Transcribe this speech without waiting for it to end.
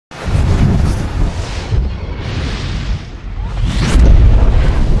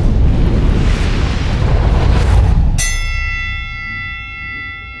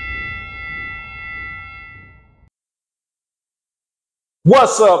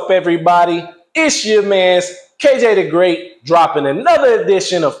What's up, everybody? It's your man's KJ the Great dropping another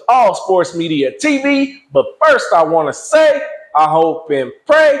edition of All Sports Media TV. But first, I want to say, I hope and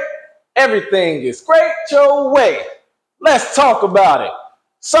pray everything is great your way. Let's talk about it.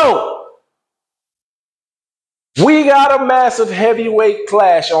 So, we got a massive heavyweight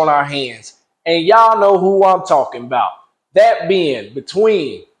clash on our hands, and y'all know who I'm talking about. That being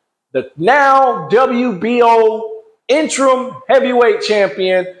between the now WBO interim heavyweight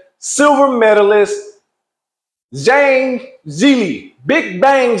champion, silver medalist, Zheili, Big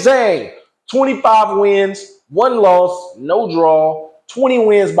Bang Zhang, 25 wins, 1 loss, no draw, 20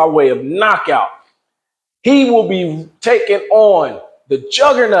 wins by way of knockout. He will be taking on the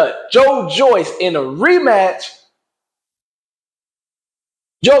juggernaut, Joyce, in a rematch.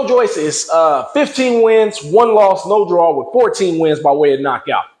 Joyce is 15 wins, 1 loss, no draw, with 14 wins by way of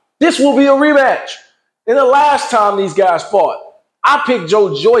knockout. This will be a rematch. And the last time these guys fought, I picked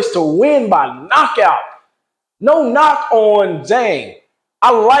Joyce to win by knockout. No knock on Zhang.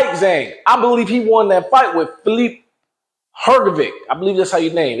 I like Zhang. I believe he won that fight with Felipe Hrgovic. I believe that's how you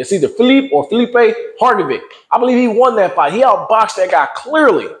name it. It's either Felipe or Felipe Hrgovic. I believe he won that fight. He outboxed that guy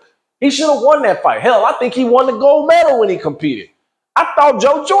clearly. He should have won that fight. Hell, I think he won the gold medal when he competed. I thought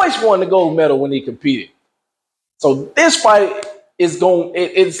Joyce won the gold medal when he competed. So this fight is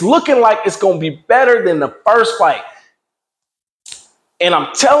it's looking like it's going to be better than the first fight. And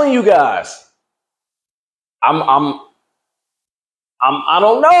I'm telling you guys, I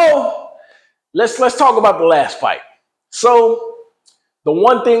don't know. Let's talk about the last fight. So the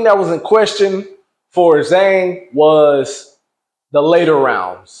one thing that was in question for Zhang was the later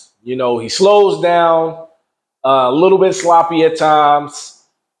rounds. You know, he slows down, a little bit sloppy at times,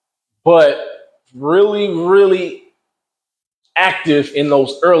 but really active in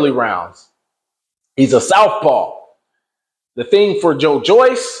those early rounds. He's a southpaw. The thing for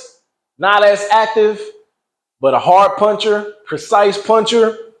Joyce, not as active, but a hard puncher, precise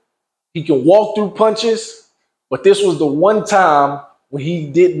puncher. He can walk through punches, but this was the one time when he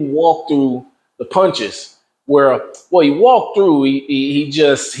didn't walk through the punches. Where, well, he walked through,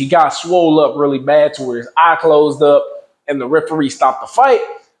 he got swole up really bad to where his eye closed up and the referee stopped the fight.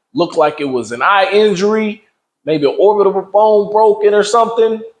 Looked like it was an eye injury, maybe an orbital bone broken or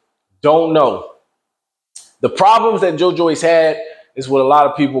something. Don't know. The problems that Joyce had is what a lot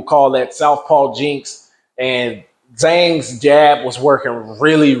of people call that southpaw jinx, and Zhang's jab was working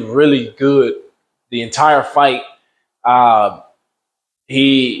really good the entire fight.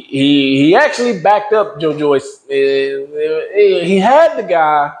 He actually backed up Joyce. He had the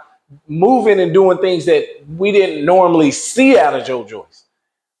guy moving and doing things that we didn't normally see out of Joyce.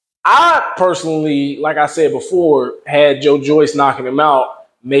 I personally, like I said before, had Joyce knocking him out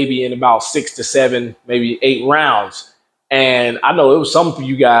maybe in about 6 to 7, maybe 8 rounds. And I know it was some of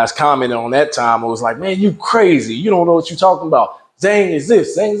you guys commenting on that time. It was like, man, you crazy. You don't know what you're talking about. Zhang is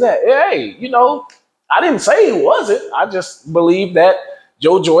this, Zhang's that. Hey, you know, I didn't say he wasn't. I just believe that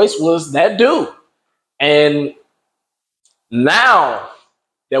Joyce was that dude. And now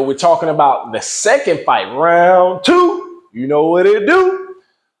that we're talking about the second fight, round 2, you know what it do.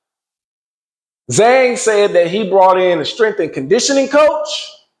 Zhang said that he brought in a strength and conditioning coach,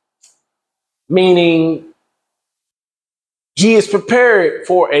 meaning he is prepared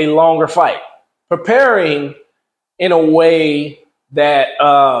for a longer fight. Preparing in a way that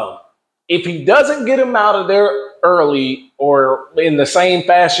if he doesn't get him out of there early or in the same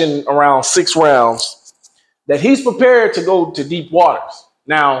fashion around 6 rounds, that he's prepared to go to deep waters.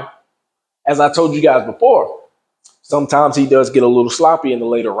 Now, as I told you guys before, sometimes he does get a little sloppy in the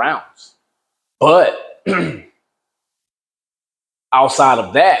later rounds. But outside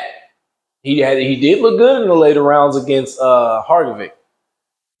of that, he did look good in the later rounds against Hrgovic.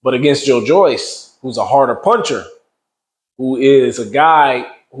 But against Joyce, who's a harder puncher, who is a guy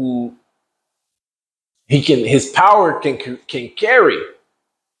who his power can carry.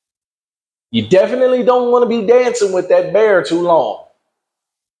 You definitely don't want to be dancing with that bear too long.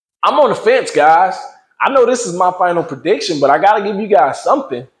 I'm on the fence, guys. I know this is my final prediction, but I got to give you guys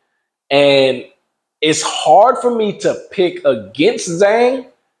something. And it's hard for me to pick against Zhang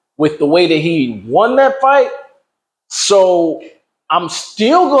with the way that he won that fight. So I'm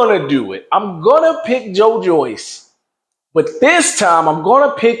still going to do it. I'm going to pick Joyce. But this time, I'm going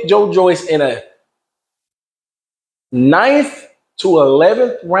to pick Joyce in a 9th to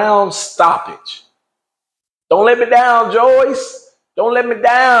 11th round stoppage. Don't let me down, Joyce. Don't let me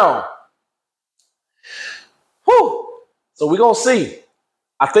down. Whew. So we're going to see.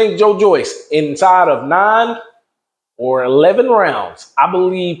 I think Joyce inside of 9 or 11 rounds. I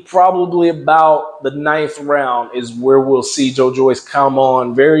believe probably about the 9th round is where we'll see Joe Joyce come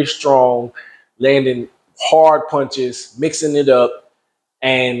on very strong, landing hard punches, mixing it up,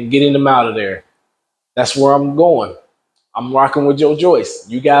 and getting them out of there. That's where I'm going. I'm rocking with Joe Joyce.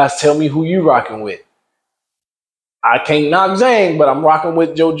 You guys tell me who you rocking with. I can't knock Zhang, but I'm rocking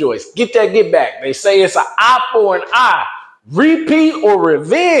with Joe Joyce. Get that get back. They say it's an eye for an eye. Repeat or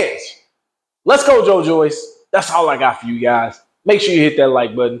revenge. Let's go, Joe Joyce. That's all I got for you guys. Make sure you hit that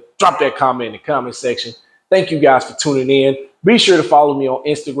like button. Drop that comment in the comment section. Thank you guys for tuning in. Be sure to follow me on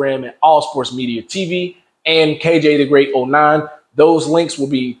Instagram at All Sports Media TV and KJ the Great 09. Those links will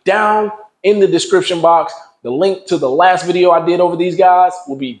be down in the description box. The link to the last video I did over these guys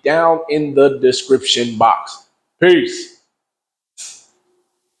will be down in the description box. Peace.